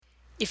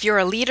If you're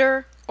a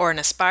leader or an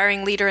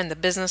aspiring leader in the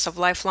business of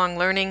lifelong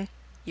learning,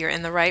 you're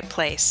in the right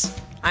place.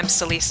 I'm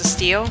Celisa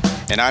Steele.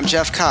 And I'm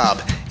Jeff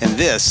Cobb, and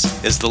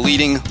this is the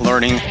Leading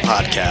Learning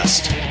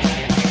Podcast.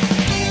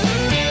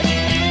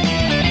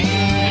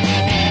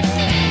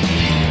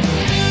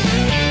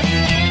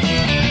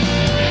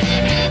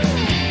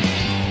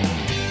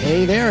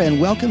 Hey there,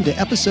 and welcome to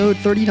episode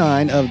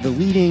 39 of the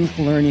Leading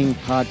Learning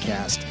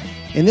Podcast.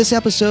 In this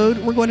episode,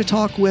 we're going to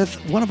talk with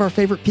one of our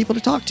favorite people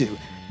to talk to,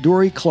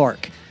 Dorie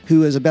Clark,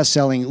 who is a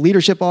best-selling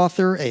leadership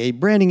author, a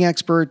branding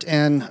expert,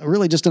 and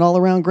really just an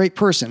all-around great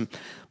person.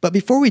 But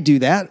before we do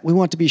that, we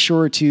want to be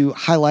sure to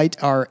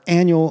highlight our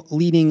annual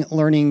Leading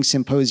Learning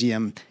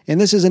Symposium.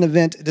 And this is an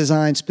event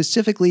designed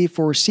specifically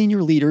for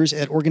senior leaders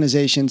at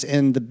organizations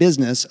in the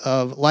business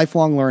of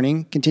lifelong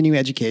learning, continuing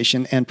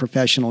education, and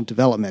professional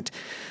development.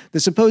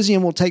 The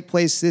symposium will take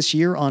place this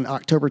year on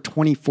October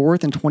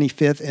 24th and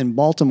 25th in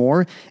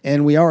Baltimore,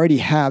 and we already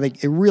have a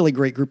really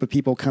great group of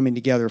people coming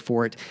together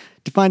for it.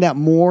 To find out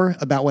more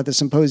about what the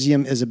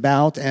symposium is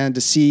about and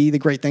to see the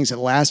great things that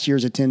last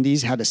year's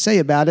attendees had to say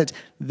about it,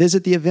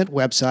 visit the event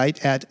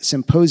website at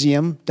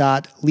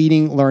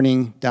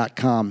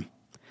symposium.leadinglearning.com.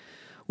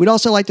 We'd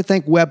also like to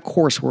thank Web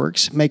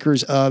Courseworks,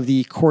 makers of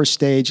the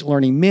CourseStage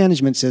learning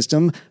management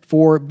system,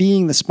 for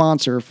being the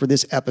sponsor for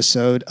this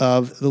episode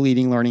of the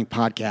Leading Learning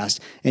Podcast.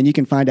 And you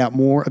can find out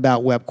more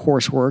about Web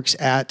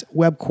Courseworks at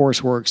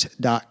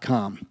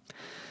webcourseworks.com.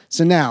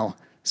 So now,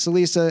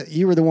 Celisa,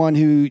 you were the one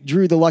who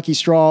drew the lucky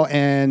straw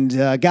and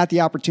got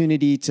the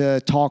opportunity to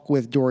talk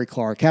with Dorie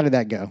Clark. How did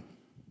that go?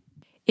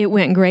 It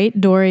went great.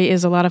 Dorie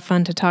is a lot of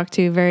fun to talk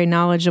to, very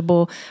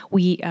knowledgeable.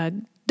 We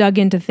dug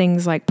into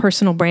things like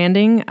personal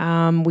branding.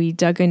 We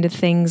dug into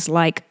things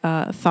like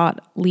thought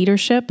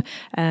leadership.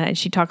 And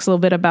she talks a little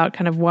bit about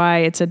kind of why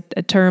it's a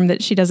term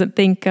that she doesn't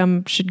think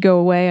should go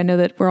away. I know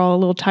that we're all a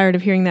little tired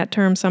of hearing that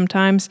term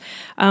sometimes.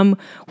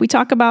 We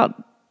talk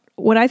about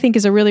what I think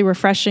is a really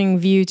refreshing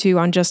view too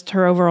on just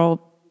her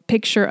overall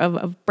picture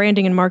of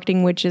branding and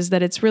marketing, which is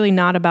that it's really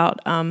not about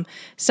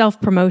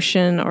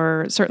self-promotion,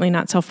 or certainly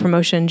not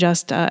self-promotion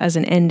just as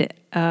an end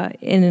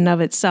in and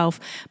of itself,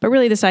 but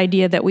really this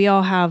idea that we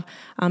all have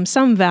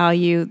some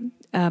value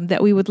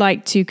that we would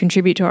like to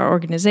contribute to our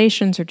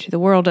organizations or to the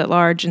world at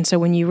large. And so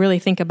when you really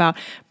think about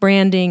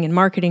branding and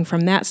marketing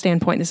from that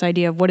standpoint, this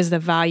idea of what is the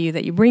value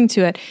that you bring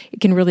to it,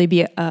 it can really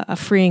be a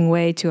freeing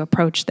way to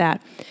approach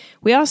that.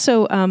 We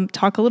also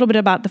talk a little bit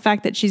about the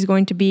fact that she's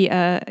going to be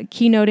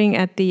keynoting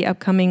at the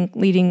upcoming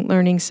Leading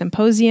Learning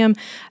Symposium.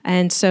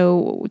 And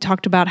so we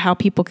talked about how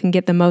people can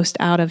get the most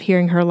out of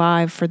hearing her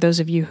live for those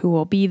of you who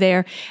will be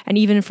there. And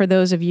even for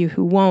those of you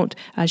who won't,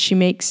 she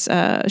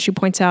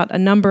points out a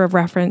number of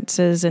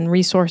references and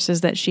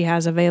resources that she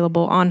has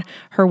available on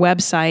her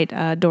website,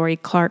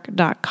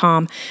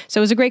 dorieclark.com. So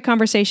it was a great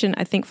conversation.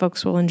 I think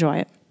folks will enjoy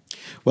it.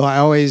 Well, I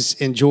always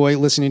enjoy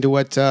listening to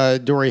what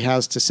Dorie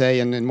has to say,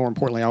 and more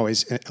importantly, I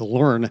always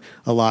learn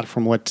a lot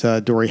from what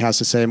Dorie has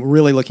to say. I'm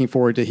really looking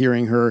forward to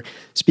hearing her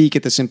speak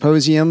at the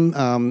symposium.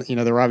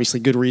 There are obviously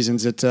good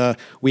reasons that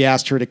we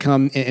asked her to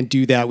come and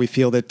do that. We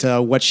feel that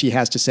what she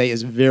has to say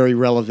is very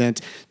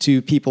relevant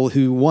to people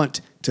who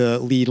want to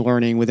lead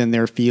learning within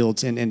their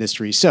fields and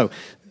industries. So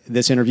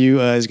this interview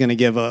is going to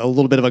give a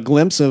little bit of a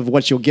glimpse of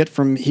what you'll get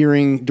from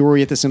hearing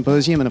Dorie at the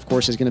symposium, and of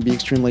course is going to be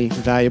extremely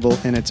valuable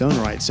in its own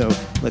right. So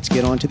let's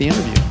get on to the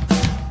interview.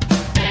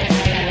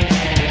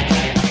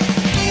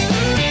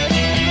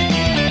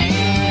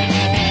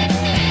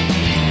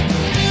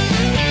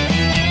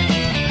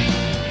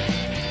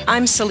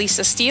 I'm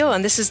Celisa Steele,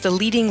 and this is the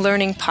Leading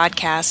Learning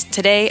Podcast.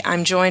 Today,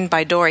 I'm joined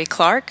by Dorie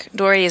Clark.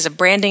 Dorie is a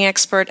branding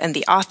expert and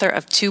the author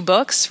of 2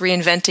 books,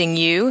 Reinventing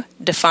You,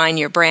 Define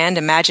Your Brand,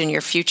 Imagine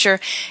Your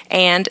Future,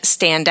 and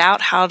Stand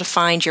Out, How to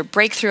Find Your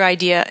Breakthrough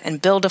Idea and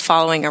Build a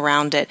Following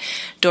Around It.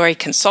 Dorie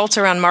consults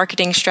around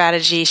marketing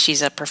strategy.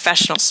 She's a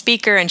professional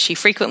speaker, and she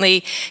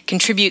frequently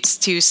contributes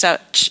to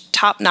such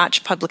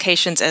top-notch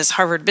publications as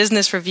Harvard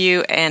Business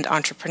Review and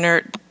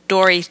Entrepreneur.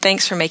 Dorie,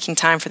 thanks for making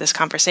time for this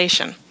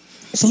conversation.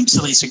 Thanks,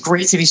 Elisa.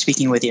 Great to be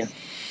speaking with you.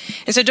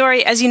 And so,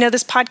 Dorie, as you know,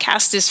 this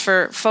podcast is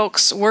for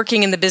folks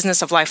working in the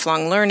business of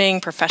lifelong learning,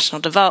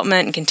 professional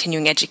development, and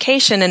continuing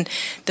education. And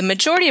the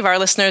majority of our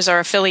listeners are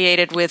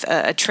affiliated with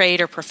a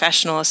trade or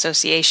professional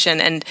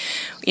association. And,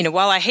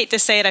 while I hate to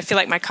say it, I feel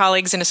like my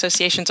colleagues in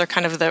associations are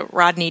kind of the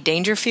Rodney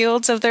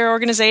Dangerfields of their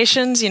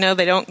organizations. They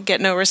don't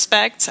get no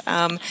respect.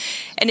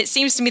 And it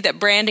seems to me that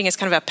branding is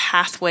kind of a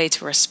pathway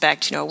to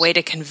respect, a way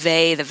to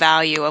convey the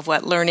value of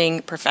what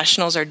learning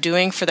professionals are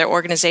doing for their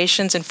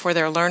organizations and for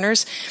their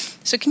learners.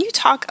 So can you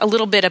talk a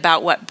little bit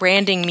about what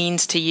branding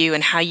means to you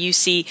and how you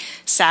see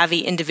savvy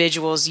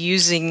individuals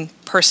using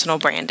personal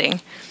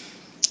branding?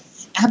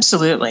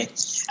 Absolutely.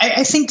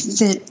 I think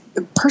that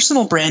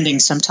personal branding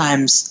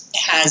sometimes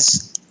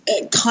has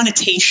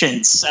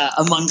connotations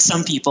among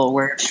some people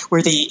where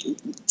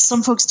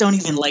some folks don't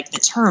even like the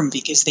term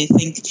because they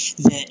think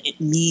that it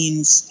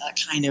means a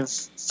kind of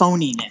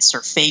phoniness or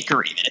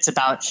fakery, that it's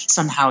about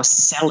somehow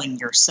selling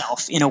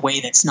yourself in a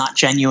way that's not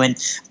genuine.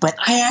 But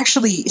I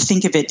actually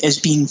think of it as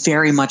being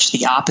very much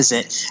the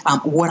opposite.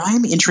 What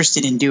I'm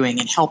interested in doing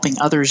and helping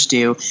others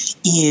do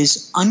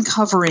is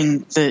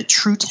uncovering the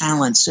true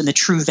talents and the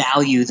true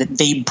value that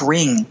they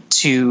bring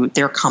to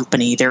their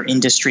company, their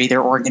industry,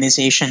 their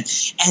organization,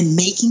 and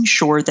making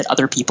sure that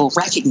other people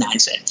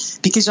recognize it.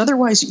 Because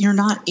otherwise, you're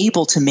not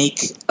able to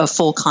make a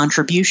full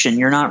contribution.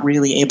 You're not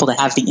really able to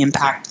have the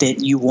impact that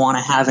you want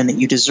to have and that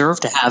you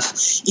deserve to have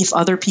if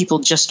other people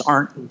just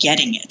aren't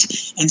getting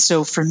it. And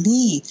so for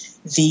me,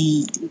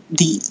 the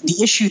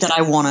issue that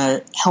I want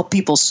to help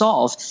people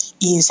solve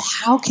is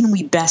how can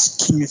we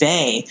best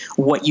convey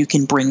what you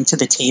can bring to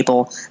the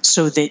table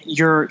so that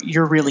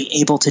you're really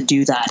able to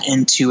do that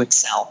and to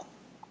excel.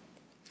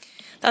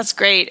 That's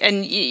great.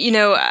 And,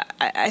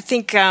 I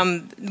think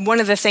one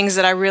of the things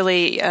that I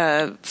really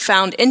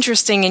found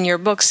interesting in your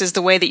books is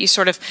the way that you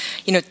sort of,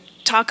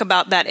 talk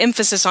about that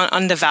emphasis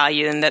on the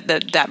value, and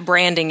that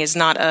branding is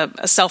not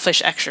a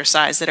selfish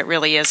exercise, that it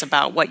really is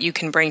about what you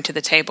can bring to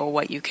the table,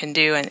 what you can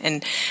do.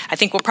 And I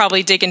think we'll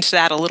probably dig into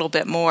that a little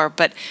bit more.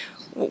 But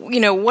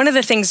one of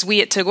the things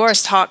we at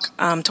Tagoras talk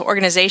to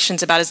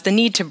organizations about is the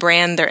need to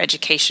brand their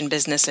education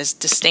business as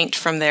distinct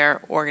from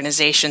their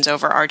organization's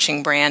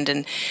overarching brand.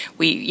 And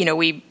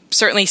we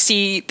certainly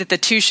see that the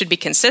two should be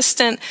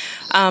consistent,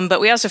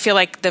 but we also feel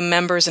like the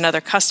members and other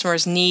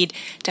customers need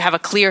to have a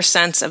clear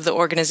sense of the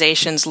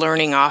organization's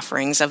learning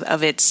offerings,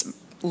 of its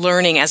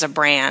learning as a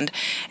brand.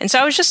 And so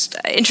I was just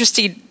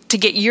interested to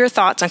get your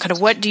thoughts on kind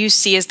of what do you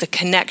see as the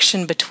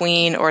connection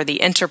between or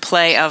the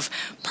interplay of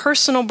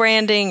personal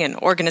branding and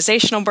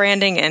organizational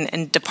branding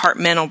and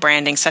departmental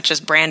branding, such as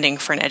branding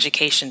for an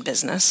education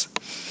business?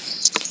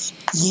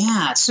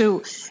 Yeah,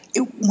 so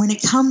when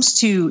it comes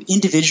to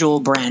individual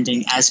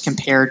branding as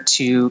compared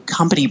to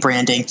company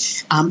branding,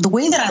 the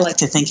way that I like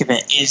to think of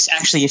it is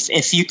actually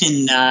if you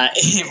can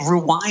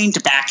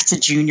rewind back to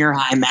junior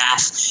high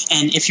math,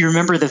 and if you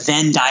remember the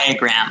Venn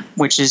diagram,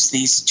 which is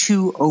these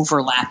two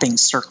overlapping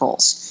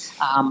circles,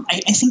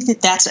 I think that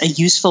that's a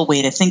useful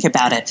way to think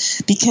about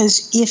it,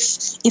 because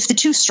if the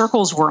two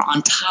circles were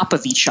on top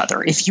of each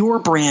other, if your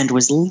brand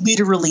was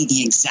literally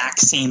the exact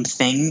same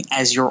thing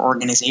as your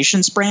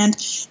organization's brand,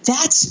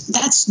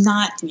 that's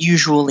not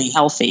usually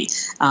healthy,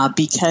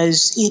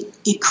 because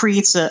it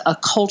creates a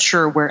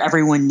culture where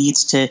everyone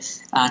needs to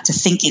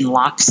think in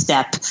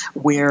lockstep,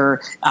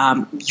 where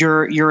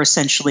you're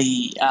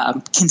essentially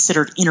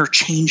considered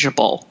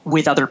interchangeable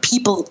with other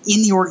people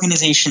in the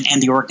organization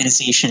and the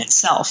organization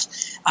itself.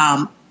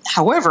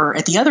 However,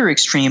 at the other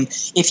extreme,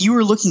 if you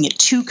were looking at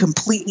two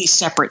completely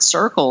separate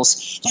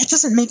circles, that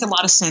doesn't make a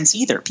lot of sense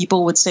either.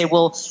 People would say,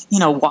 well,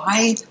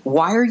 why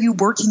are you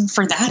working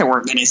for that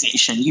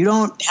organization? You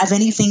don't have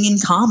anything in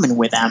common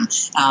with them.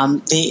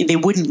 They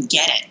wouldn't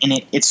get it,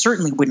 and it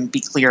certainly wouldn't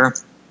be clear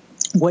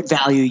what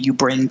value you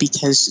bring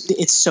because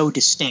it's so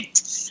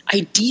distinct.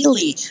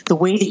 Ideally, the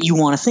way that you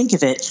want to think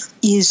of it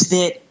is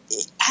that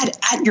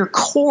at your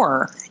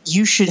core,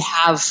 you should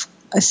have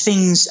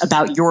things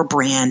about your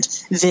brand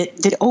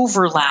that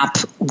overlap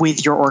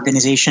with your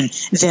organization,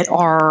 that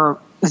are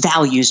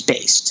values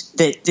based,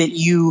 that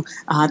you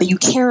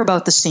care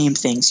about the same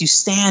things, you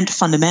stand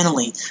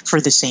fundamentally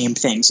for the same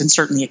things, and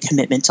certainly a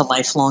commitment to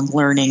lifelong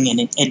learning and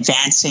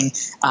advancing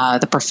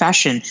the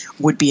profession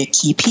would be a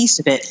key piece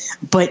of it.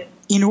 But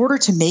in order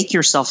to make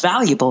yourself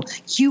valuable,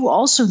 you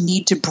also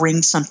need to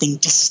bring something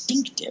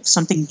distinctive,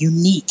 something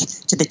unique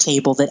to the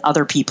table that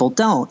other people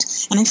don't.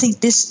 And I think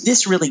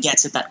this really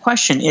gets at that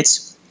question.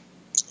 It's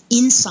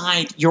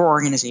inside your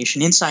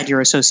organization, inside your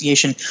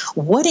association,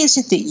 what is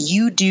it that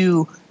you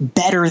do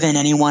better than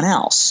anyone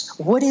else?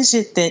 What is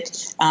it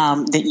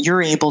that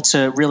you're able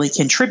to really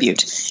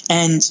contribute?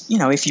 And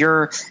if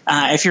you're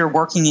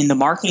working in the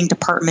marketing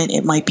department,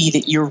 it might be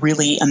that you're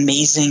really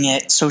amazing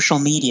at social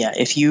media.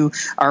 If you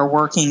are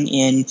working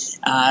in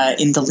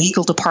the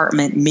legal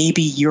department,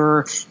 maybe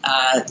you're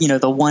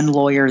the one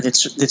lawyer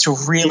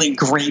that's really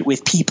great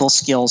with people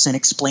skills and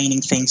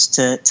explaining things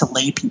to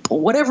lay people.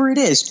 Whatever it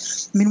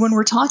is, I mean, when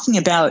we're talking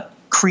about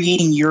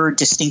creating your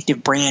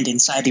distinctive brand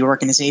inside the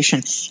organization,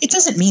 it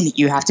doesn't mean that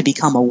you have to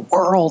become a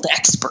world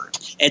expert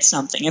at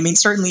something. I mean,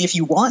 certainly if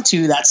you want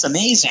to, that's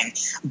amazing.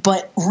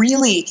 But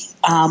really,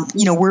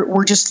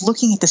 we're just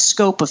looking at the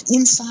scope of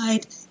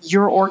inside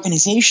your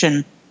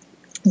organization.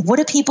 What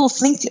do people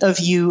think of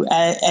you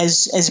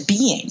as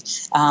being?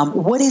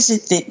 What is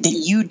it that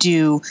you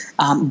do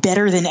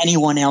better than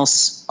anyone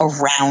else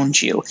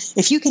around you?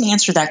 If you can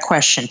answer that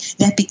question,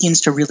 that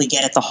begins to really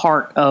get at the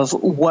heart of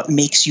what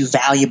makes you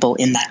valuable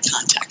in that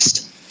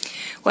context.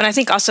 Well, I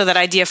think also that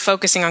idea of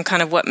focusing on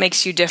kind of what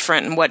makes you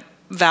different and what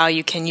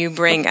value can you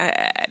bring,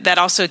 that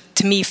also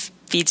to me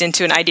feeds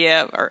into an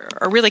idea or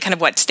really kind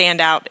of what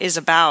Stand Out is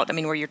about. I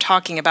mean, where you're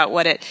talking about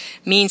what it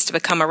means to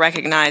become a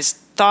recognized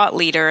thought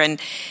leader. And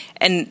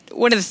And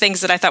one of the things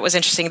that I thought was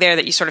interesting there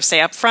that you sort of say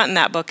up front in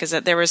that book is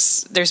that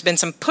there's been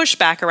some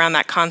pushback around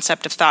that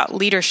concept of thought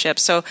leadership.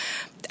 So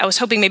I was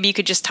hoping maybe you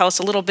could just tell us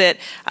a little bit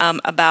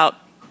about,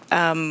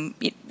 well,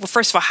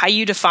 first of all, how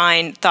you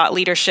define thought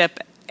leadership,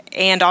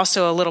 and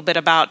also a little bit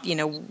about,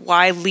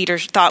 why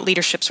thought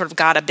leadership sort of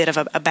got a bit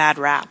of a bad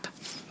rap.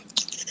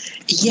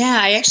 Yeah,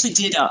 I actually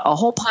did a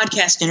whole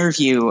podcast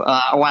interview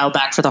a while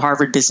back for the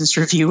Harvard Business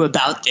Review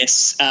about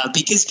this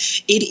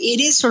because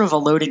it is sort of a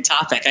loaded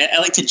topic. I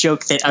like to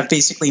joke that I've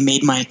basically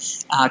made my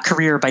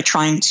career by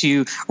trying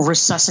to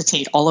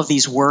resuscitate all of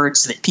these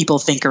words that people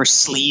think are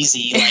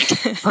sleazy,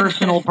 like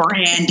personal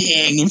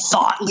branding and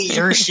thought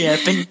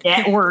leadership and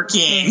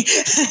networking,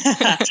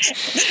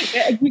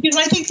 because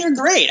I think they're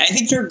great. I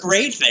think they're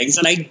great things,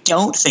 and I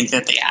don't think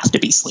that they have to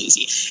be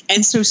sleazy.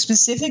 And so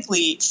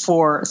specifically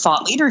for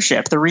thought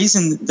leadership, the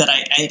reason that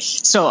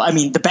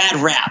the bad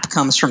rap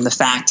comes from the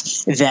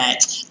fact that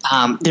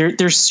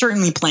there's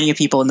certainly plenty of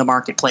people in the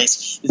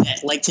marketplace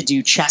that like to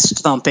do chest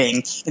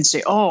thumping and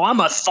say, "Oh, I'm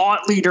a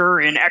thought leader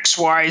in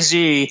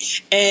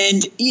XYZ,"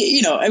 and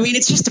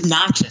it's just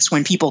obnoxious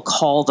when people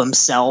call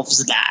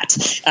themselves that.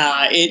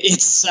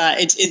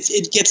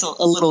 It gets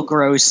a little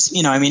gross.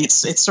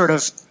 It's sort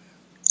of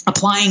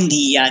applying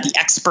the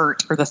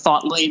expert or the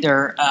thought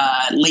leader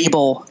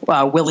label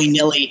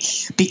willy-nilly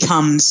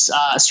becomes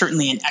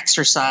certainly an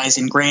exercise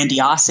in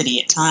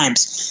grandiosity at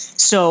times.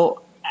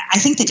 So I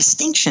think the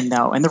distinction,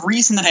 though, and the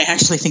reason that I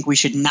actually think we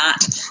should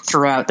not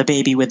throw out the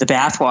baby with the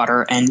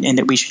bathwater and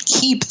that we should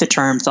keep the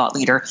term thought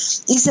leader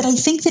is that I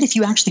think that if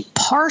you actually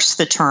parse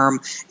the term,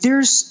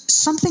 there's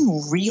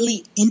something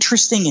really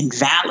interesting and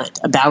valid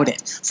about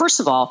it. First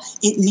of all,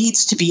 it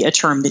needs to be a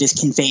term that is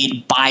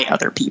conveyed by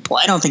other people.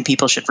 I don't think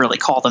people should really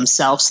call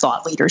themselves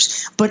thought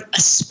leaders, but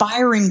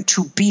aspiring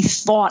to be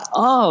thought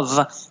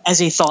of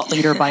as a thought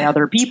leader by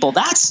other people,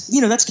 that's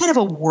kind of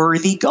a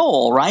worthy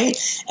goal, right?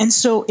 And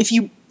so if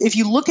you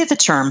look at the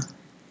term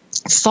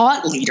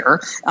thought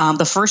leader,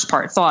 the first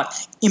part, thought,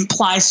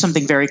 implies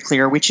something very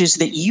clear, which is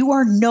that you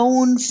are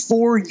known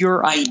for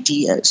your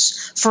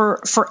ideas.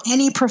 For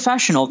any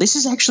professional, this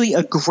is actually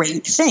a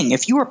great thing.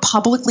 If you are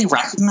publicly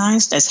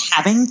recognized as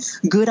having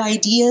good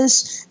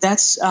ideas,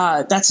 that's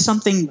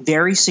something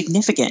very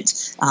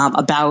significant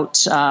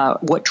about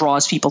what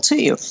draws people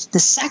to you. The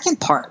second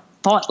part,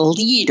 thought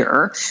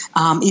leader,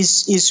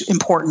 is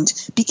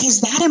important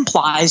because that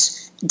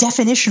implies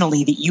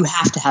definitionally that you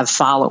have to have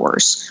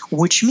followers,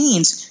 which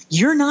means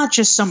you're not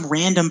just some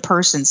random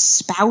person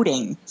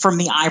spouting from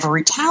the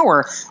ivory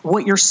tower.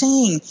 What you're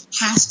saying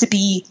has to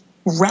be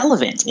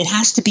relevant. It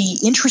has to be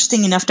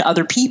interesting enough to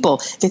other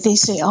people that they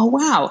say, "Oh,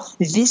 wow,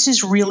 this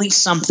is really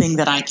something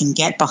that I can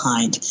get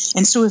behind."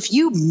 And so if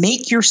you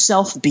make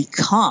yourself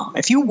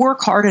if you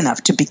work hard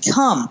enough to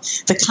become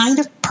the kind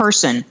of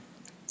person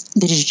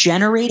that is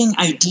generating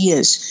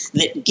ideas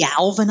that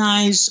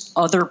galvanize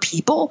other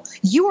people,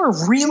 you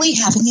are really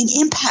having an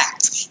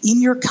impact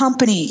in your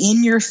company,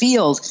 in your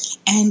field.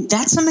 And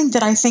that's something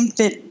that I think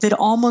that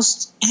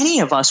almost any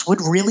of us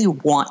would really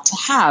want to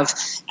have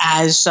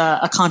as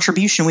a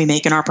contribution we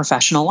make in our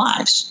professional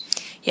lives.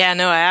 Yeah,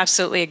 no, I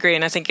absolutely agree.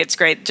 And I think it's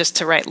great just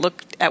to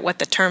look at what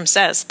the term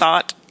says,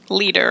 thought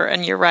leader.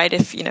 And you're right,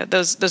 if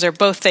those are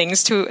both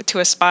things to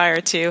aspire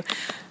to.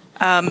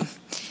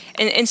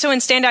 And so in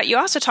Standout, you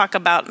also talk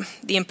about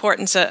the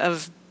importance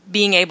of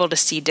being able to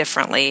see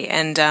differently.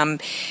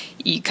 And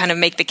you kind of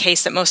make the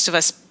case that most of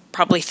us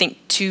probably think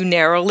too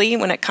narrowly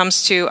when it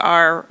comes to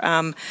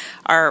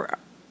our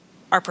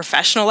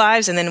professional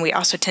lives. And then we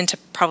also tend to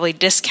probably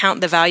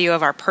discount the value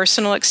of our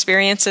personal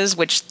experiences,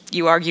 which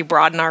you argue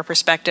broaden our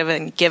perspective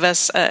and give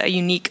us a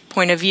unique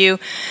point of view.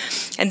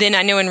 And then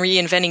I know in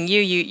Reinventing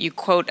you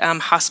quote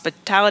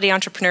hospitality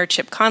entrepreneur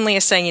Chip Conley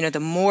as saying, the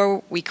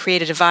more we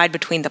create a divide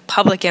between the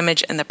public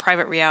image and the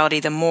private reality,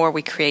 the more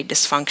we create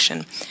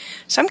dysfunction.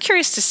 So I'm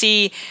curious to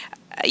see,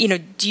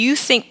 do you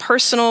think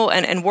personal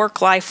and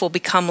work life will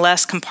become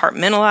less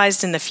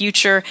compartmentalized in the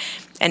future?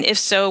 And if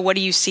so, what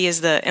do you see as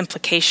the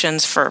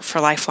implications for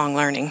lifelong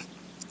learning?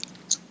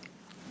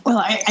 Well,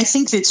 I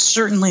think that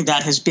certainly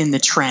that has been the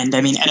trend.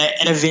 I mean,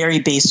 at a very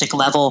basic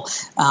level,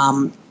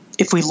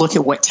 if we look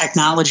at what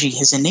technology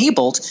has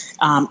enabled,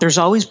 there's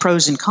always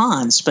pros and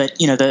cons. But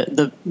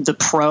the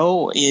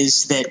pro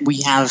is that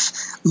we have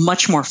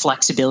much more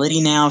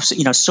flexibility now.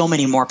 So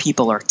many more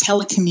people are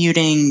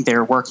telecommuting.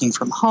 They're working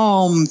from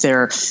home.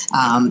 They're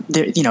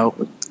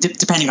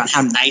depending on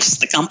how nice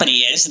the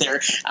company is,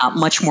 they're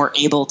much more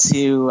able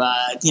to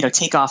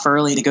take off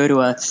early to go to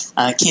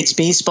a kid's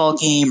baseball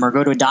game or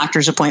go to a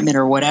doctor's appointment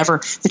or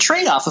whatever. The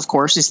trade-off, of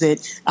course, is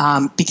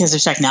that because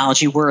of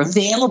technology, we're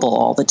available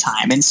all the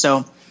time, and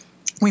so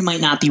we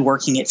might not be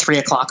working at 3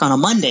 o'clock on a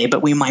Monday,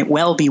 but we might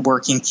well be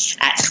working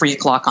at 3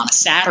 o'clock on a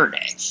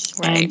Saturday.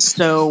 Right. And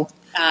so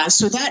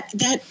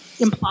that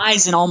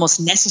implies an almost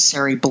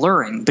necessary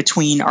blurring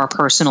between our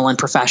personal and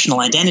professional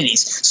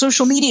identities.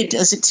 Social media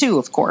does it too,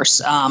 of course.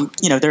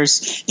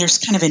 There's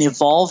kind of an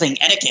evolving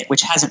etiquette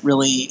which hasn't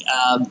really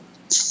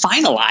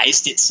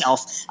finalized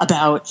itself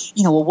about,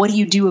 well, what do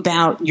you do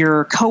about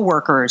your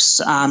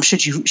coworkers?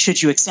 Should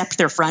you accept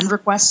their friend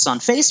requests on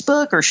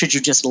Facebook, or should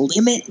you just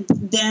limit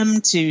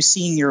them to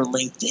seeing your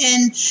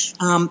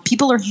LinkedIn?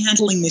 People are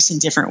handling this in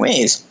different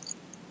ways.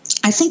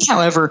 I think,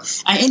 however,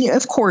 and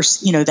of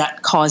course, that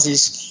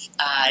causes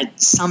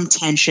some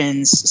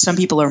tensions. Some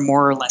people are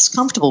more or less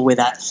comfortable with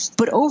that.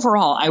 But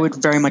overall, I would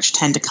very much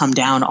tend to come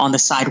down on the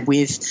side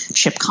with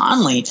Chip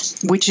Conley,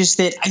 which is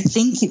that I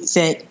think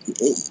that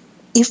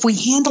if we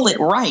handle it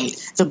right,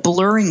 the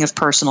blurring of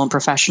personal and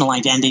professional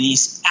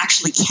identities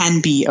actually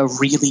can be a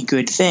really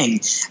good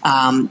thing.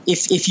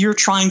 If you're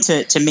trying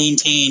to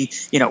maintain,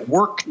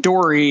 work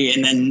Dory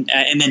and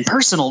then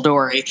personal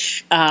Dory,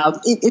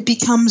 it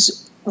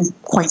becomes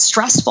quite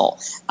stressful.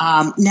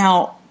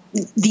 Now,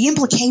 the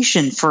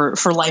implication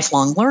for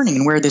lifelong learning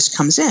and where this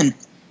comes in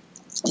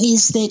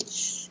is that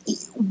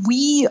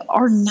we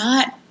are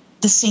not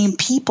the same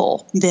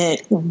people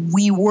that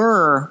we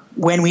were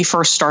when we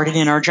first started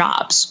in our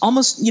jobs.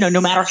 Almost,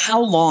 no matter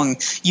how long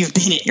you've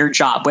been at your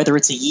job, whether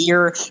it's a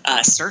year,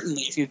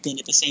 certainly if you've been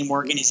at the same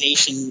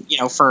organization,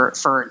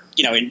 for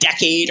a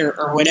decade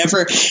or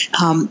whatever.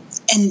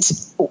 And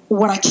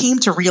what I came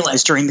to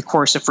realize during the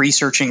course of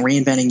researching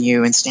Reinventing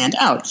You and Stand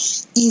Out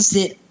is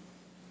that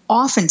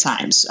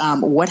oftentimes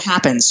what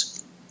happens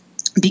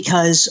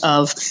because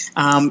of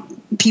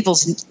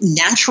people's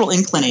natural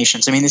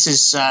inclinations. I mean, this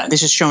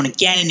is shown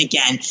again and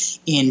again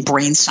in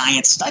brain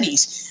science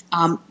studies.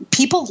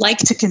 People like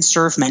to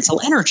conserve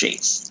mental energy,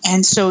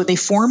 and so they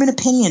form an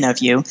opinion of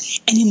you.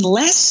 And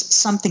unless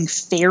something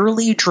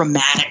fairly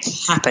dramatic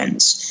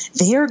happens,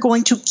 they are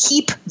going to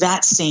keep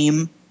that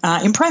same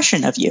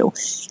impression of you.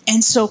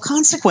 And so,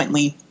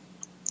 consequently,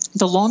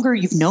 the longer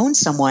you've known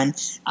someone,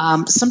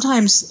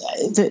 sometimes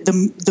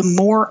the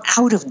more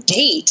out of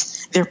date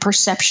their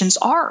perceptions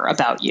are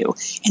about you.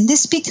 And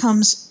this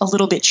becomes a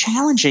little bit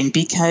challenging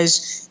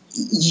because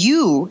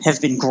you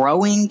have been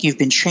growing, you've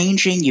been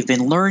changing, you've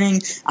been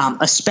learning,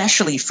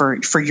 especially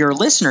for your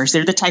listeners.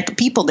 They're the type of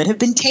people that have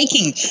been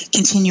taking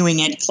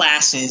continuing ed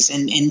classes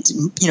and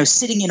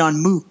sitting in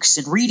on MOOCs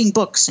and reading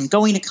books and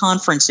going to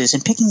conferences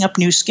and picking up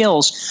new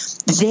skills.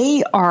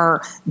 They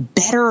are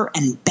better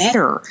and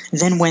better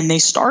than when they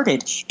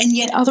started. And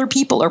yet other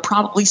people are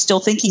probably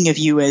still thinking of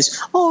you as,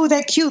 oh,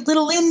 that cute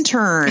little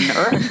intern,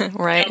 or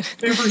right.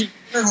 Whatever you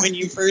were when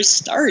you first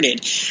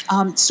started.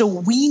 So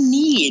we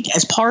need,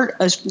 as part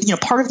of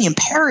the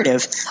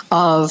imperative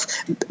of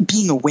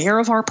being aware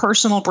of our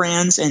personal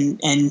brands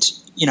and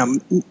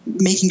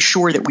making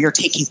sure that we are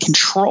taking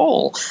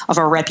control of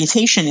our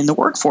reputation in the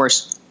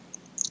workforce,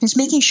 is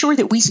making sure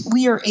that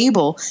we are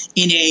able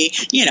in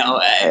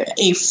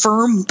a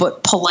firm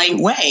but polite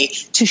way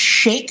to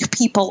shake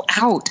people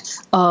out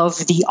of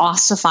the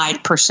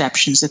ossified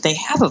perceptions that they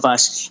have of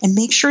us and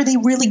make sure they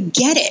really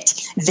get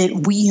it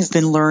that we have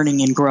been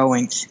learning and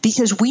growing,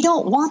 because we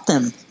don't want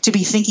them to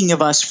be thinking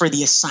of us for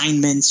the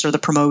assignments or the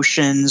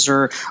promotions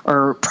or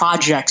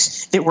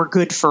projects that were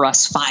good for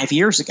us 5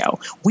 years ago.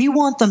 We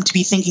want them to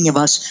be thinking of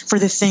us for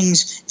the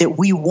things that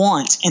we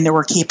want and that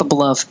we're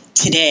capable of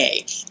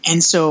today.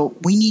 And so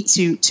we need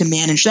to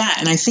manage that.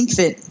 And I think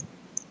that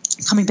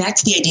coming back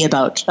to the idea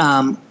about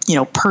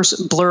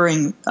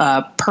blurring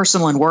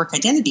personal and work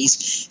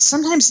identities,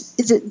 sometimes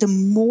the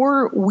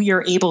more we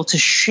are able to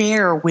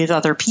share with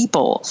other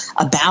people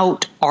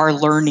about our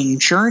learning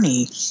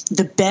journey,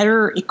 the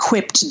better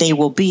equipped they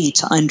will be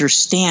to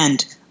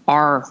understand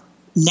our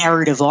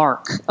narrative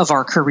arc of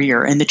our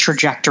career and the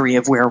trajectory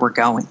of where we're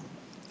going.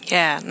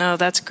 Yeah, no,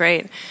 that's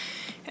great.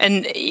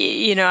 And,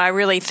 I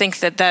really think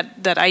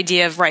that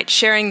idea of,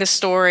 sharing the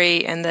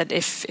story, and that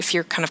if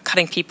you're kind of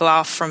cutting people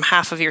off from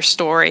half of your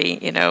story,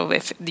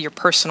 if your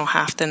personal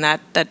half, then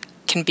that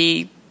can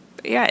be,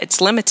 it's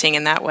limiting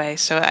in that way.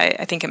 So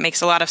I think it makes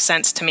a lot of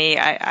sense to me.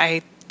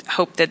 I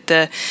hope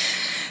that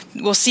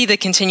we'll see the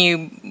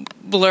continued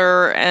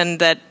blur and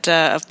that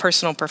of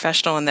personal and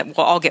professional, and that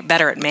we'll all get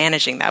better at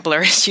managing that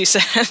blur, as you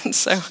said.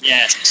 So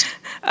yes.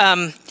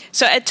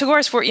 So at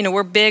Tagoras,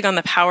 we're big on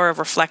the power of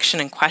reflection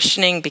and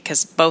questioning,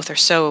 because both are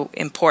so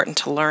important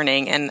to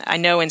learning. And I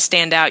know in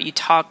Stand Out you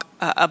talk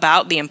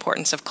about the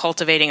importance of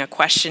cultivating a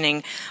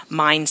questioning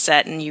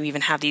mindset, and you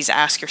even have these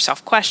ask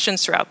yourself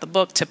questions throughout the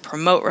book to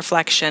promote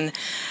reflection.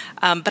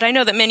 But I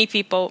know that many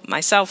people,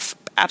 myself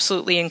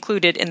absolutely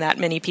included in that,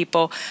 many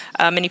people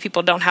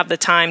don't have the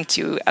time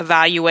to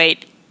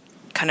evaluate,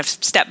 kind of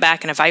step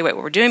back and evaluate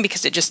what we're doing,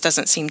 because it just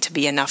doesn't seem to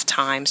be enough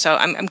time. So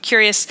I'm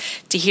curious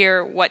to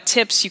hear what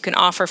tips you can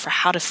offer for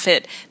how to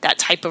fit that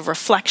type of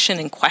reflection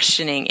and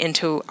questioning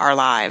into our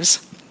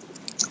lives.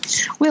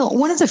 Well,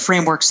 one of the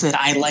frameworks that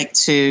I like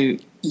to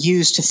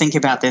use to think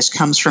about this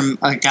comes from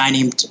a guy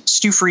named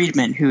Stu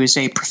Friedman, who is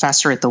a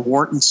professor at the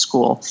Wharton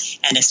School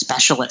and a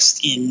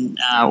specialist in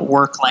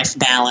work-life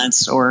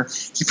balance, or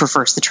he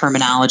prefers the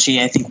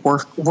terminology, I think,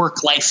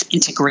 work-life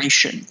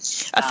integration.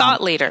 A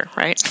thought leader,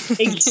 right?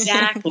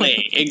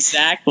 Exactly.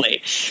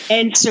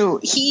 And so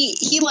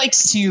he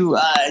likes to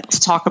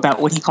talk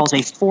about what he calls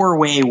a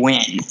four-way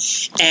win.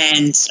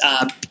 And,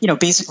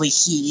 basically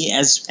he,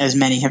 as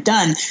many have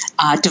done,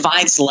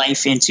 divides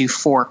life into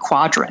four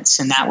quadrants.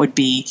 And that would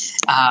be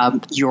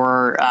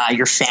your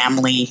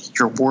family,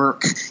 your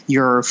work,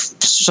 your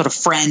sort of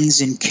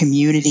friends and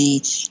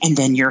community, and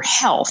then your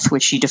health,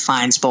 which he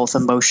defines both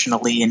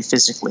emotionally and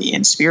physically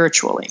and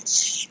spiritually.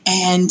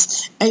 And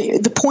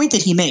the point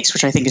that he makes,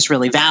 which I think is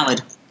really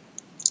valid,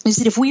 is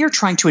that if we are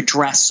trying to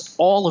address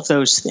all of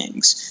those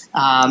things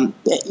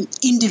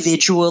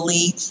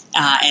individually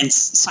and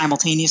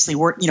simultaneously,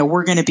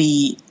 we're going to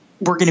be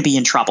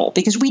in trouble,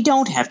 because we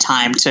don't have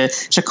time to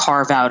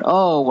carve out,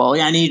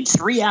 I need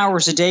 3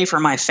 hours a day for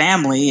my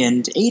family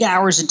and 8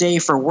 hours a day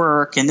for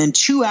work and then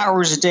 2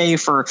 hours a day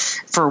for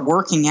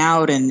working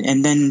out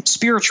and then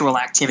spiritual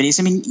activities.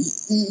 I mean,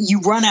 you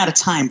run out of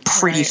time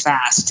pretty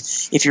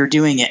fast if you're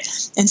doing it.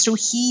 And so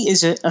he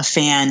is a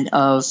fan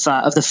of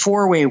the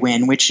four-way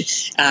win,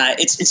 which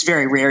it's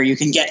very rare. You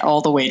can get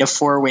all the way to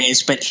 4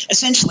 ways, but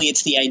essentially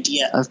it's the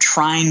idea of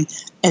trying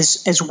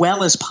as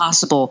well as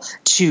possible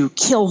to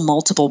kill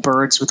multiple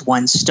birds with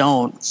one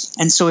stone.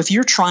 And so if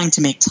you're trying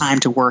to make time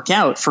to work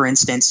out, for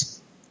instance,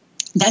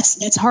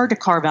 that's hard to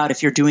carve out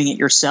if you're doing it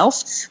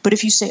yourself. But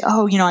if you say,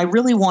 I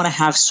really want to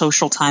have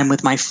social time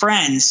with my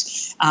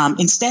friends,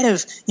 instead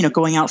of,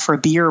 going out for a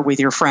beer with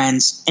your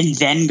friends and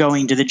then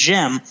going to the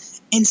gym,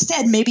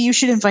 instead, maybe you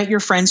should invite your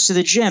friends to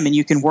the gym and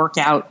you can work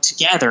out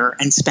together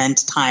and spend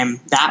time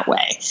that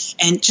way.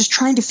 And just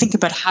trying to think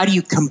about how do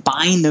you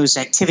combine those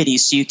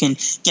activities so you can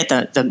get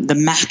the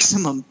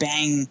maximum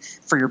bang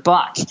for your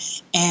buck.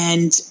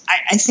 And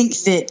I think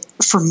that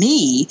for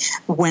me,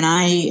 when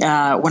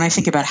I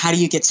think about how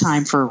do you get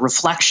time for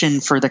reflection,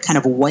 for the kind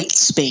of white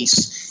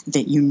space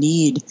that you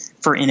need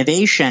for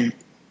innovation,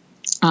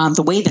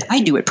 the way that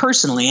I do it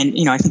personally,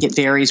 and I think it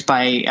varies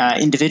by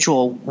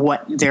individual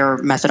what their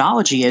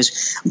methodology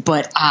is,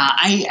 but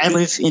I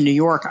live in New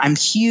York. I'm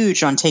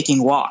huge on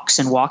taking walks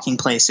and walking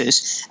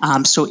places.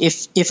 So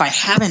if I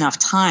have enough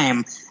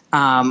time,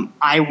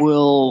 I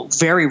will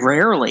very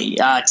rarely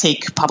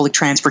take public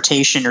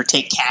transportation or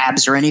take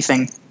cabs or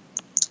anything.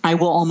 I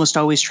will almost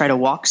always try to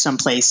walk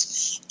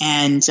someplace,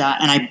 and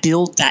I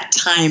build that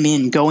time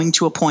in going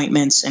to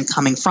appointments and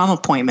coming from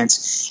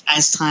appointments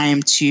as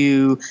time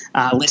to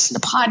listen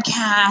to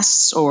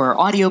podcasts or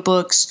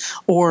audiobooks,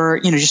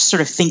 or just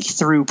sort of think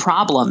through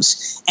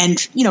problems. And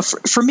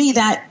for me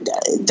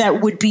that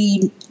would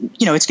be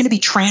it's going to be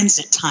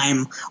transit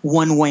time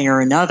one way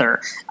or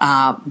another,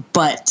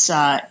 but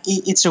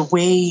it's a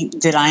way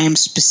that I am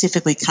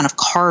specifically kind of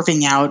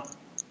carving out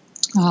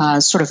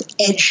sort of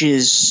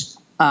edges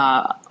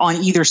on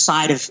either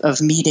side of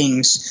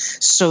meetings,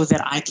 so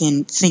that I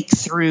can think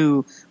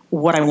through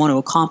what I want to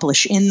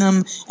accomplish in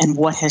them and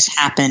what has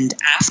happened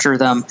after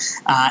them,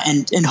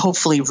 and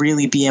hopefully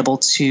really be able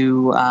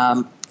to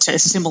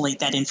assimilate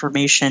that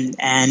information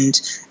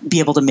and be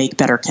able to make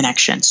better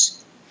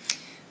connections.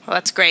 Well,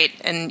 that's great.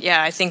 And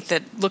I think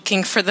that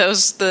looking for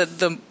those,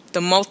 the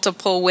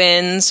multiple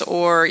wins,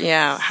 or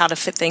how to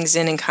fit things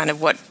in and kind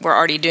of what we're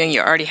already doing, you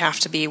already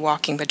have to be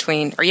walking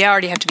between, or you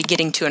already have to be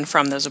getting to and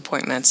from those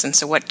appointments. And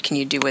so what can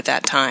you do with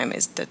that time?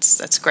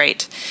 That's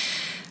great.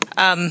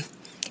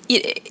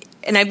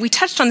 We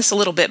touched on this a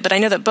little bit, but I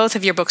know that both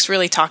of your books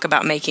really talk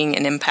about making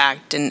an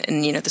impact.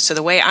 And so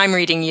the way I'm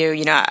reading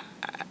you,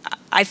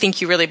 I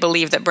think you really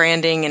believe that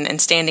branding and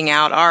standing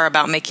out are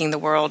about making the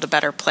world a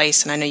better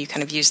place. And I know you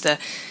kind of use the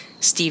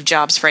Steve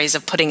Jobs phrase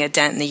of putting a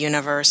dent in the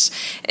universe.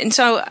 And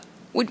so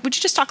would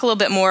you just talk a little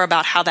bit more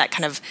about how that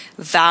kind of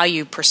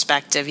value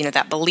perspective,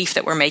 that belief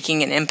that we're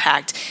making an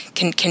impact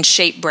can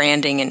shape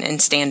branding and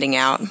standing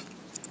out?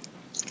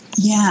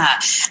 Yeah,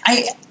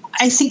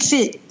 I think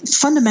that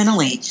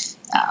fundamentally,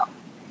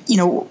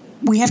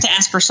 we have to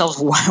ask ourselves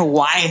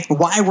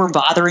why we're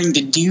bothering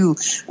to do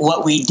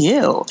what we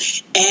do.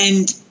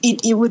 And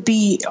it would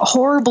be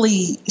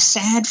horribly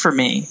sad for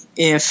me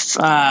if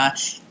a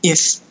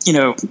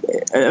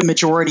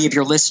majority of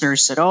your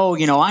listeners said,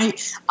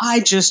 I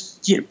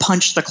just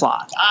punched the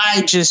clock.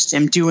 I just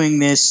am doing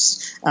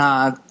this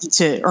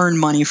to earn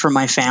money for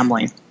my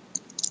family.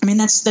 I mean,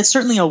 that's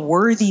certainly a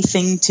worthy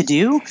thing to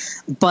do,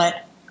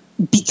 but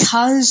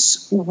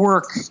because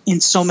work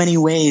in so many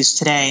ways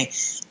today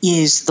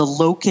is the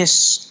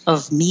locus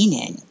of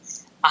meaning,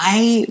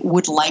 I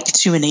would like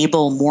to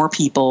enable more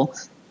people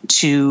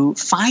to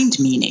find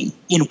meaning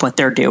in what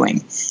they're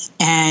doing.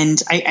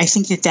 And I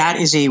think that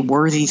is a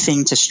worthy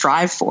thing to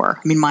strive for.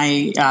 I mean,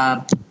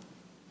 my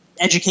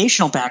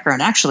educational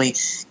background actually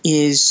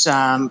is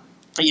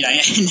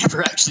I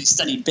never actually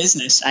studied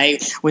business. I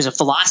was a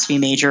philosophy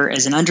major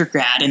as an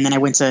undergrad, and then I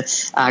went to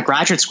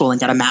graduate school and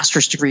got a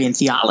master's degree in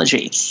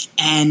theology.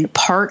 And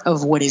part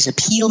of what is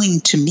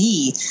appealing to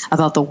me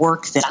about the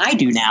work that I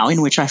do now,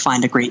 in which I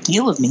find a great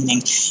deal of meaning,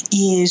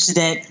 is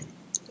that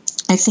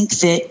I think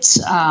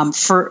that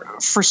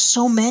for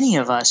so many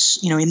of us,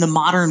 in the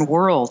modern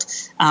world,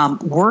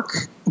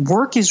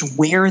 work is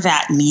where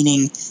that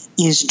meaning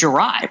is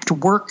derived.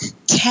 Work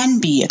can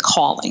be a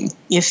calling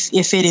if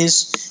it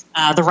is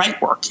the right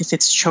work, if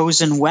it's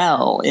chosen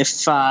well,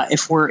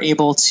 if we're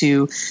able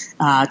to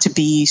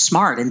be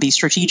smart and be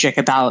strategic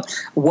about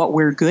what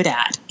we're good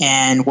at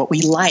and what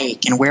we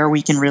like and where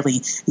we can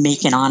really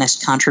make an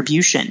honest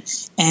contribution.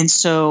 And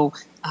so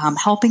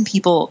helping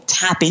people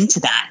tap into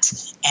that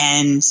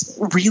and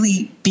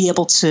really be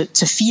able to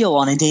feel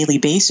on a daily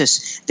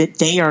basis that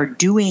they are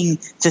doing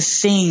the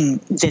thing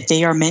that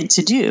they are meant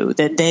to do,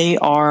 that they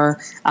are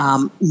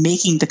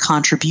making the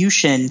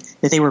contribution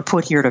that they were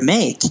put here to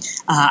make,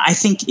 I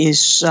think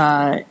is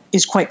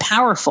quite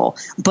powerful.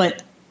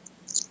 But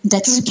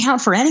that doesn't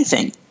count for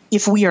anything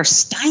if we are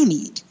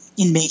stymied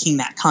in making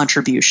that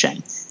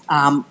contribution.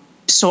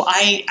 So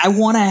I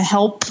want to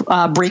help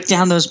break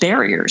down those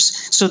barriers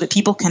so that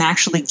people can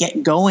actually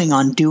get going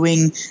on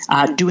doing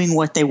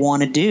what they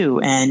want to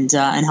do and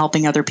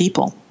helping other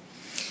people.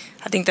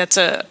 I think that's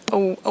a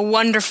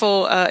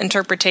wonderful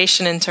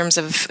interpretation in terms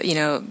of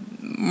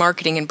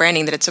marketing and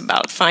branding, that it's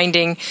about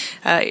finding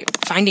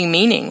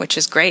meaning, which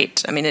is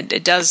great. I mean,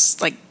 it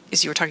does, like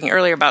as you were talking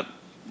earlier about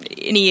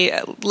any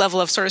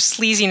level of sort of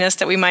sleaziness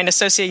that we might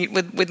associate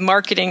with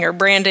marketing or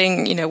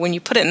branding, when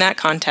you put it in that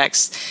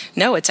context,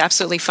 no, it's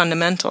absolutely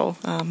fundamental.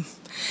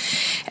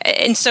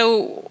 And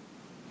so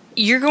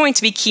you're going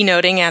to be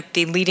keynoting at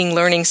the Leading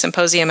Learning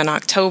Symposium in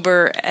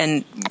October,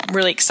 and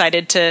really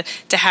excited to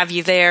have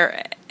you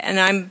there. And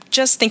I'm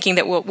just thinking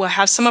that we'll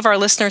have some of our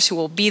listeners who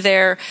will be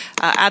there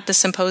at the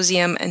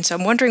symposium. And so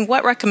I'm wondering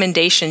what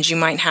recommendations you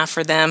might have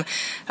for them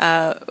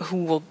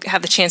who will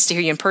have the chance to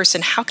hear you in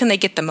person. How can they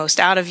get the most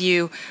out of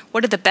you?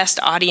 What do the best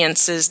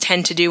audiences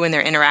tend to do when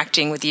they're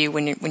interacting with you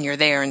when you're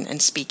there and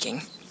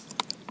speaking?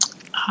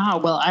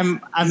 Well,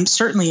 I'm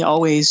certainly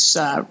always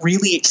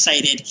really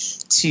excited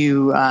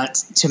to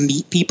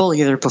meet people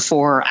either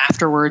before or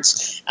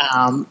afterwards.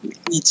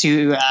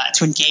 To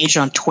engage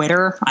on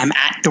Twitter, I'm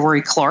at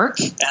Dorie Clark,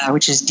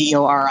 which is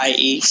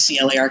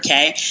DORIECLARK,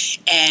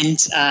 and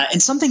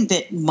something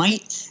that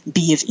might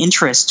be of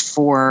interest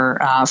for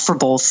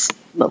both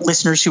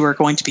listeners who are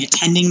going to be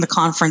attending the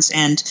conference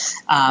and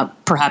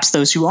perhaps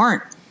those who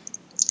aren't,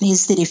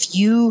 is that if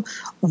you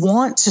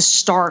want to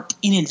start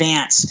in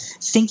advance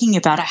thinking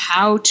about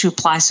how to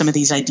apply some of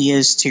these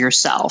ideas to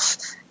yourself,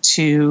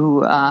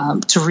 to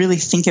really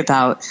think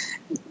about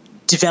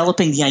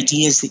developing the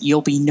ideas that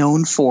you'll be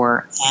known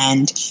for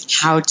and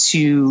how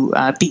to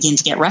begin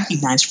to get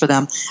recognized for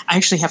them, I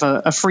actually have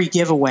a free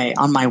giveaway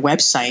on my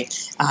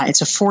website.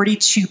 It's a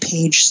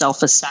 42-page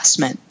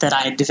self-assessment that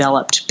I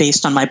developed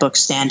based on my book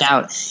Stand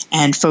Out,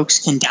 and folks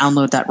can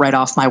download that right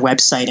off my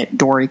website at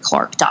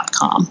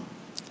DorieClark.com.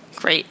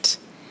 Great.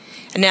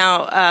 And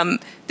now,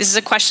 this is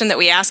a question that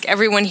we ask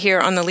everyone here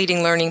on the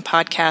Leading Learning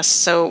podcast.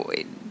 So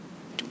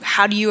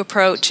how do you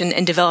approach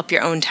and develop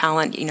your own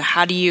talent?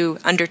 How do you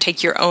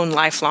undertake your own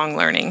lifelong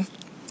learning?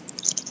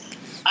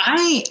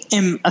 I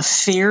am a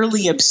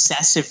fairly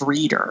obsessive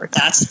reader.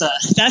 That's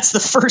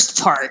the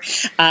first part.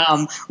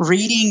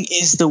 Reading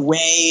is the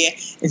way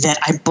that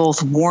I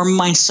both warm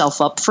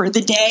myself up for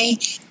the day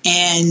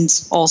and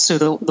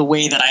also the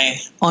way that I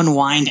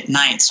unwind at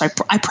night. So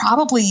I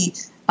probably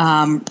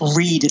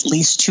read at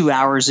least 2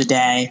 hours a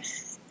day.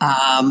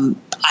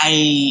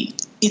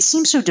 It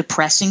seems so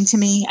depressing to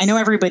me. I know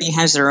everybody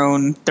has their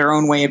own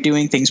way of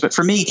doing things, but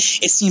for me,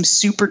 it seems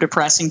super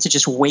depressing to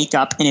just wake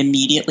up and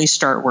immediately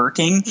start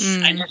working.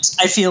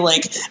 I feel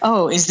like,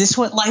 is this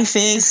what life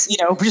is?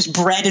 Just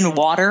bread and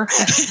water.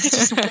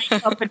 Just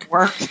wake up and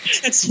work.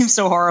 It seems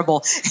so horrible.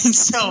 And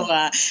so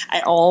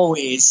I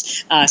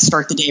always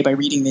start the day by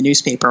reading the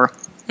newspaper.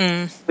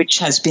 Which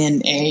has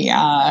been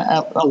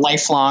a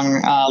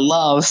lifelong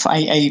love.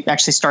 I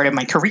actually started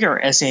my career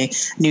as a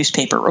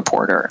newspaper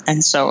reporter,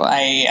 and so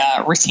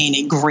I retain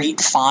a great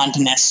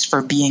fondness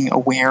for being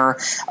aware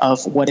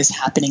of what is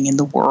happening in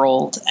the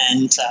world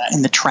and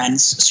in the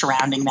trends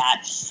surrounding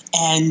that.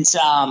 And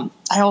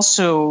I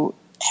also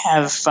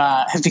have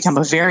become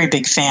a very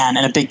big fan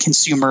and a big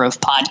consumer of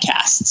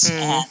podcasts.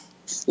 And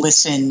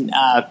listen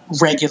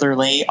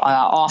regularly.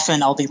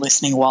 Often I'll be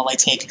listening while I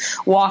take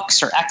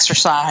walks or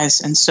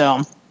exercise. And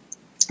so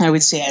I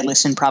would say I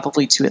listen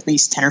probably to at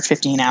least 10 or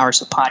 15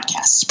 hours of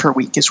podcasts per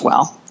week as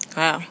well.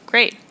 Wow,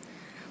 great.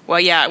 Well,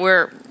 yeah,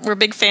 we're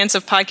big fans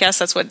of podcasts.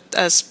 That's what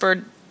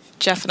spurred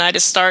Jeff and I to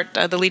start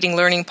the Leading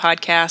Learning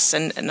podcast.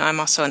 And I'm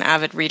also an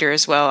avid reader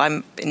as well.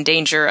 I'm in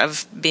danger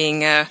of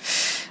being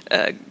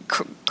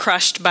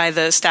crushed by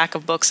the stack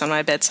of books on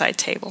my bedside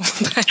table.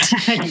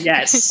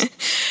 Yes.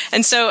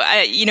 And so,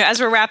 as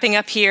we're wrapping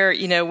up here,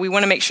 we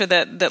want to make sure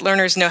that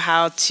learners know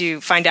how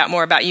to find out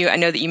more about you. I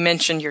know that you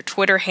mentioned your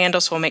Twitter handle,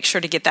 so we'll make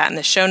sure to get that in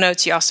the show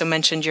notes. You also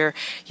mentioned your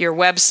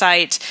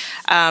website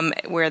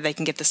where they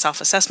can get the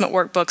self-assessment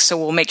workbook, so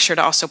we'll make sure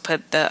to also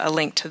put a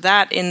link to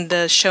that in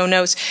the show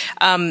notes.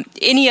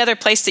 Any other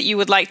place that you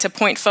would like to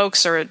point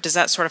folks, or does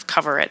that sort of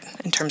cover it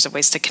in terms of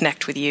ways to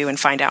connect with you and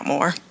find out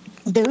more?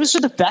 Those are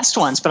the best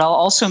ones, but I'll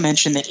also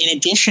mention that in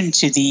addition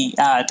to the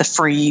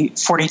free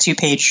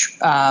 42-page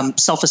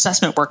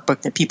self-assessment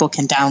workbook that people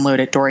can download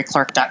at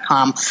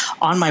doryclark.com,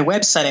 on my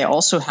website I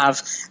also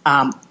have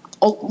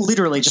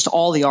literally just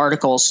all the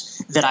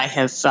articles that I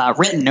have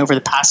written over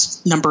the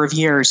past number of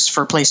years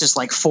for places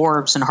like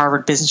Forbes and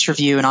Harvard Business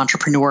Review and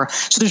Entrepreneur.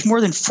 So there's more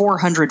than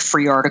 400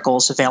 free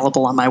articles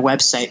available on my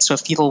website. So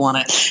if people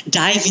want to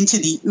dive into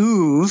the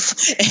oeuvre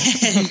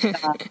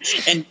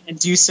and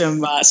do some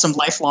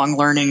lifelong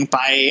learning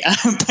by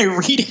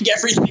reading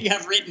everything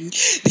I've written,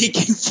 they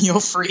can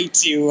feel free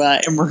to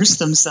immerse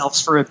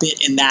themselves for a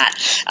bit in that,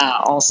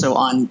 also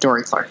on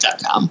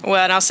doryclark.com.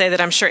 Well, and I'll say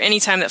that I'm sure any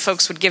time that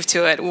folks would give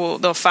to it,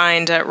 they'll find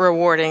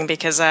rewarding,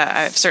 because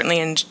I've certainly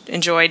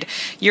enjoyed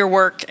your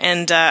work,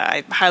 and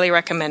I highly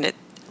recommend it.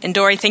 And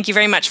Dory, thank you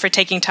very much for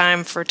taking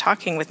time for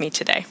talking with me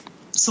today.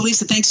 So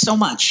Lisa, thanks so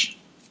much.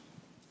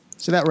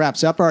 So that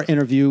wraps up our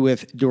interview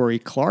with Dory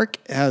Clark.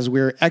 As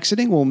we're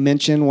exiting, we'll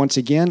mention once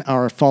again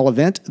our fall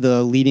event,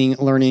 the Leading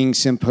Learning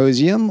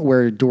Symposium,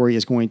 where Dory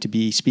is going to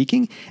be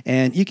speaking.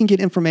 And you can get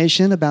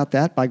information about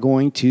that by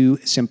going to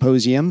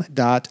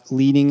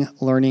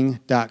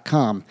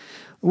symposium.leadinglearning.com.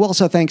 We'll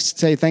also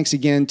say thanks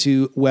again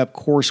to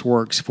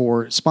WebCourseworks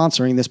for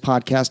sponsoring this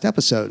podcast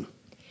episode.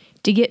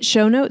 To get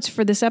show notes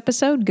for this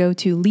episode, go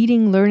to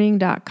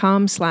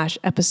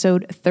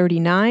leadinglearning.com/episode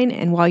 39.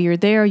 And while you're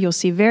there, you'll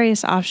see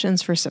various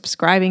options for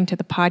subscribing to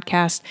the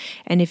podcast.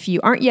 And if you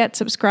aren't yet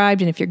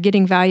subscribed, and if you're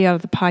getting value out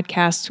of the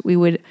podcast, we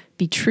would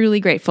be truly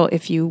grateful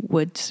if you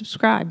would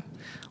subscribe.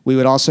 We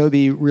would also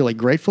be really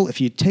grateful if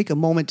you take a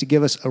moment to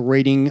give us a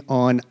rating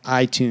on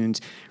iTunes.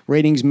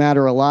 Ratings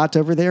matter a lot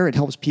over there. It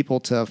helps people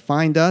to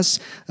find us.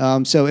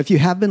 So if you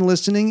have been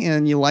listening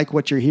and you like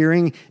what you're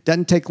hearing, it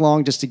doesn't take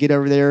long just to get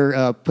over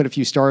there, put a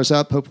few stars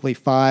up, hopefully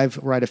 5,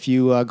 write a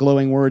few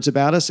glowing words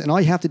about us. And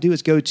all you have to do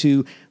is go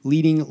to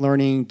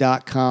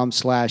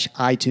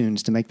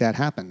leadinglearning.com/iTunes to make that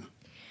happen.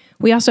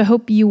 We also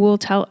hope you will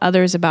tell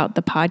others about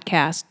the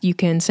podcast. You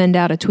can send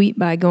out a tweet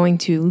by going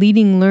to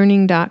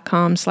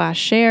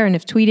leadinglearning.com/share. And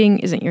if tweeting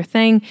isn't your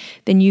thing,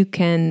 then you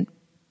can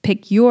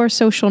pick your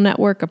social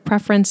network of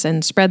preference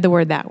and spread the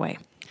word that way.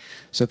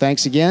 So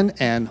thanks again,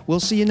 and we'll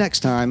see you next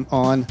time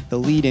on the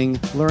Leading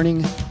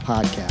Learning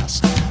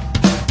Podcast.